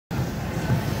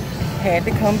Had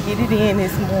to come get it in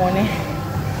this morning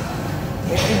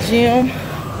at the gym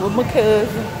with my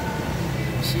cousin.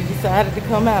 She decided to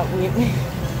come out with me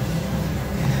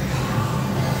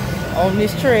on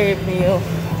this treadmill,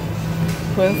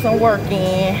 putting some work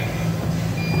in.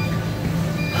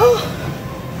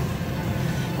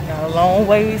 Got a long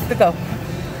ways to go.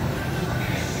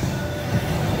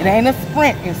 It ain't a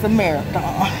sprint, it's a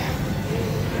marathon.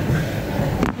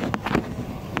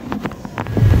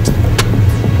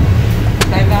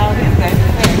 Baby, all this, baby,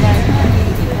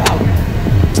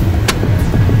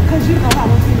 because you know how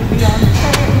it's going to be on the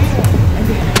treadmill, and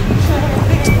then you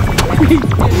treadmill.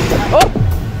 Oh!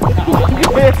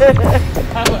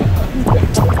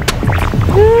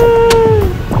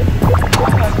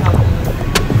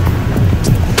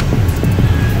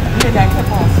 Then I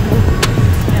kept on snooping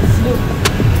and snooping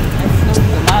and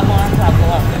snooping. My alarm clock go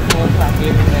off at 4 o'clock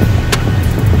every day.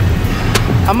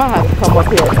 I might have to come up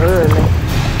here early.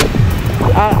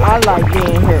 I like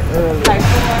being here early. Like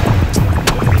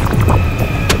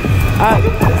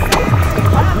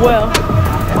well,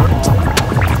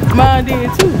 mine did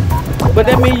too. But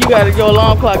that means your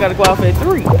alarm clock gotta go off at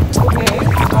 3. Yeah,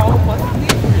 it's almost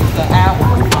an hour.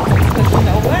 Because you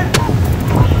know what?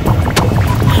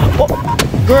 Oh,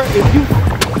 girl, if you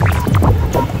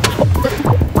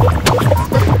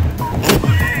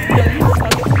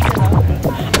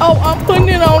oh, I'm putting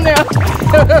it on there.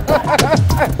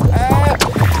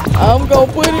 I'm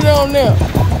gonna put it on there.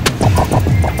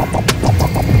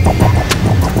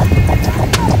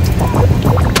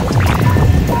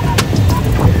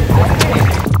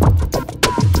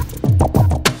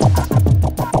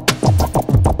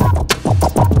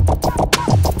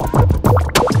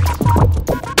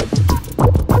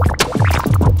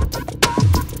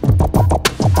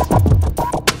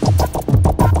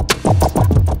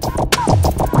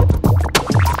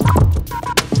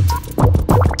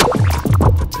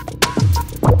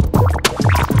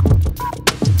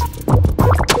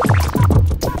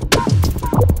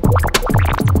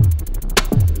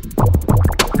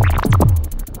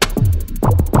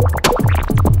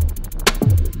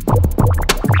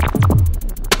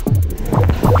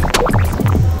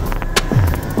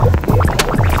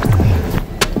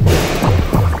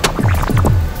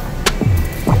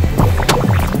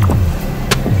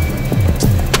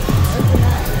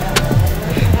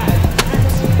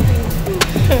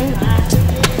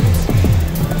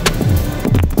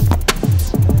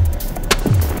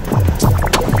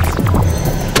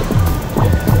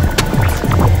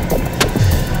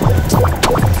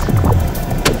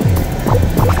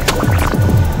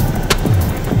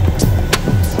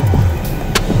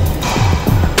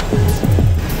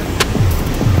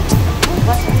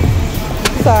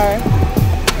 Sorry.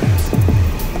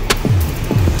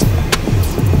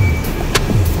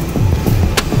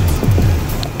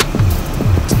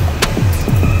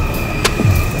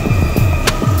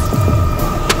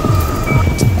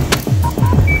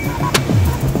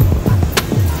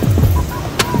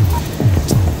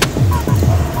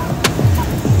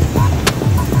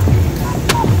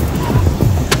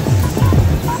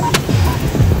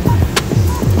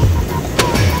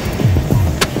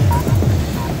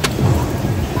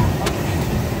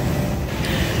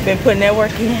 Been putting that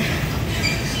work in.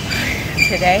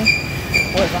 Today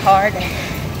was a hard day.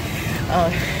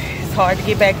 It's hard to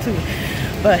get back to,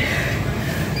 but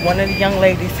one of the young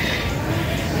ladies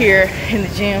here in the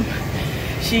gym,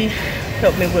 she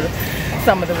helped me with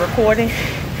some of the recording,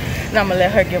 and I'm gonna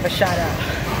let her give a shout out.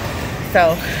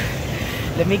 So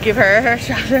let me give her her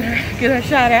shout out. Get her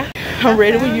shout out. I'm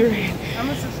ready when you're ready. I'm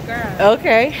gonna subscribe.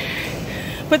 Okay.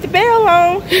 Put the bell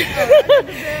on.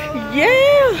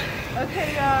 Yeah.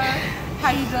 Okay, y'all. How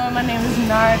you doing? My name is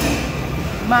Narda.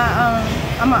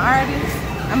 I'm an artist.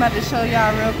 I'm about to show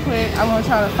y'all real quick. I want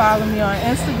y'all to follow me on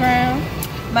Instagram.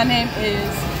 My name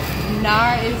is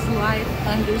narislife_NARISLIFE,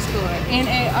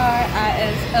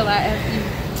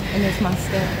 and it's my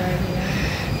stuff right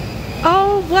here.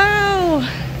 Oh wow.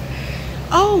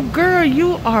 Oh girl,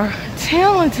 you are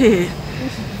talented.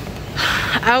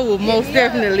 I will most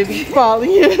definitely be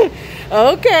following you.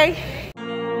 Okay.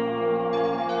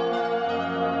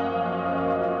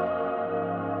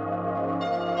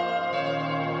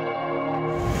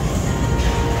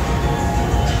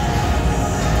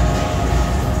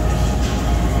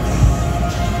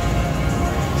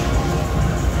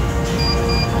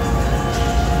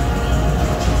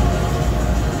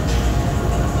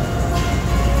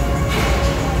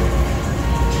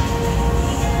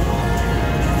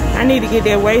 I need to get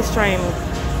that waist trainer.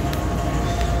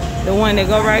 The one that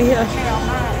go right here.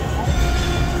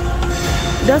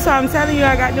 That's why I'm telling you,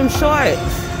 I got them shorts.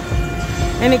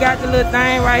 And it got the little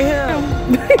thing right here.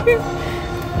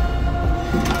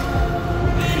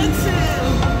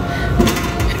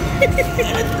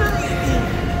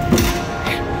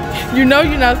 You know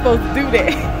you're not supposed to do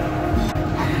that.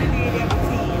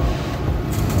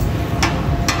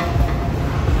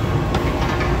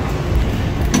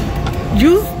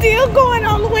 You still going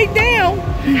all the way down.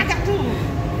 I got to.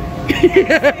 I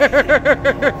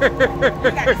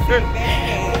got to sit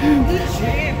back. Good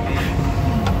shit.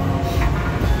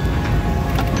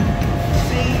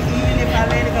 See, even if I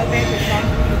let it go back, it's going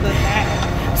to look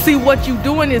back. See, what you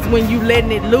doing is when you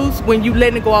letting it loose, when you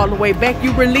letting it go all the way back,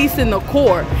 you releasing the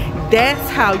core. That's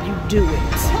how you do it.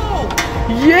 Oh.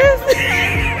 Yes.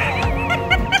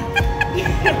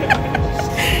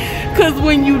 Because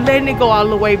when you letting it go all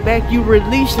the way back, you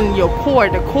releasing your core.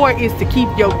 The core is to keep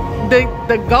your the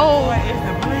goal.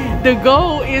 The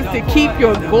goal is to keep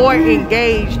your gore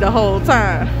engaged the whole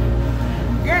time.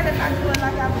 Girl, if I do it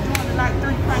like I was doing it like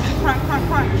 3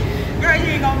 crunch, girl, you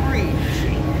ain't gonna breathe.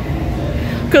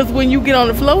 Because when you get on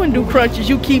the floor and do crunches,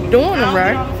 you keep doing them,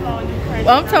 right?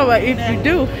 Well, I'm talking about if you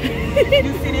do.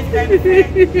 You see this baby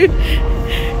fat? It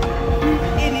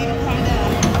need to come down.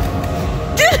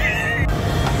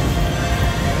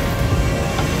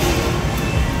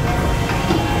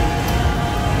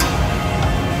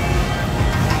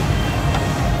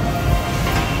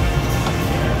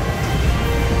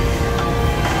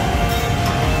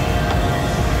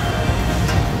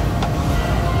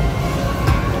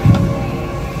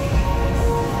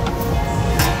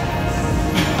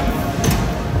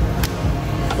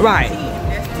 Right.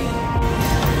 That's tea.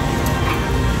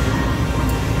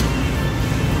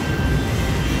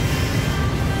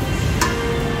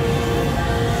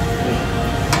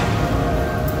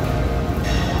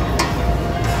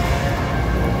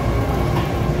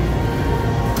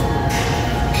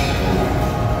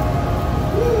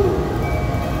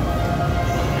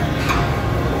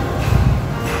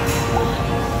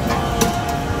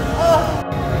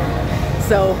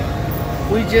 So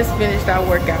we just finished our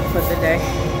workout for the day.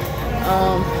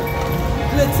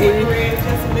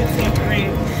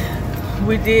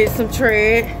 We did some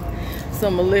tread,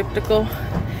 some elliptical,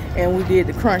 and we did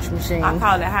the crunch machine. I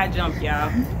call it high jump,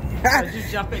 y'all.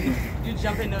 You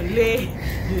jump in the leg,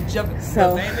 you jump.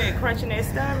 So baby, crunching that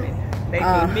stomach. They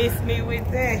can miss me with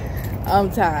that. I'm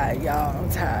tired, y'all. I'm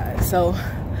tired. So,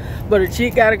 but a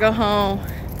chick gotta go home,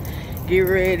 get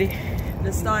ready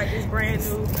To start this brand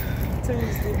new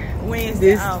Tuesday,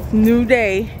 Wednesday, this new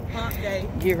day. hump day.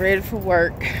 Get ready for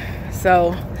work.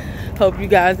 So hope you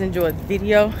guys enjoyed the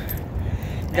video.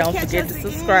 Don't forget to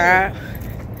subscribe,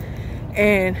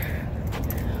 and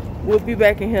we'll be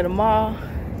back in here tomorrow.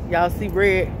 Y'all see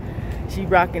Red, she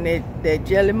rocking that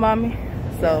jelly mommy.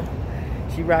 So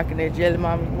she rocking that jelly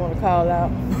mommy. You want to call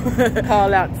out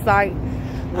the site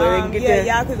where they can get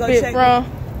y'all can go fit check from.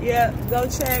 Yeah, go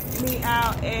check me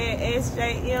out at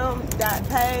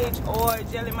sjm.page or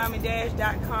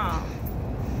jellymommy-.com.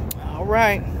 All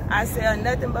right. I sell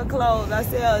nothing but clothes. I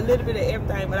sell a little bit of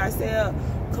everything, but I sell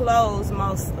clothes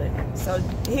mostly. So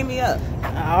hit me up.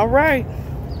 All right.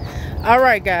 All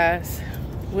right, guys.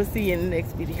 We'll see you in the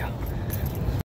next video.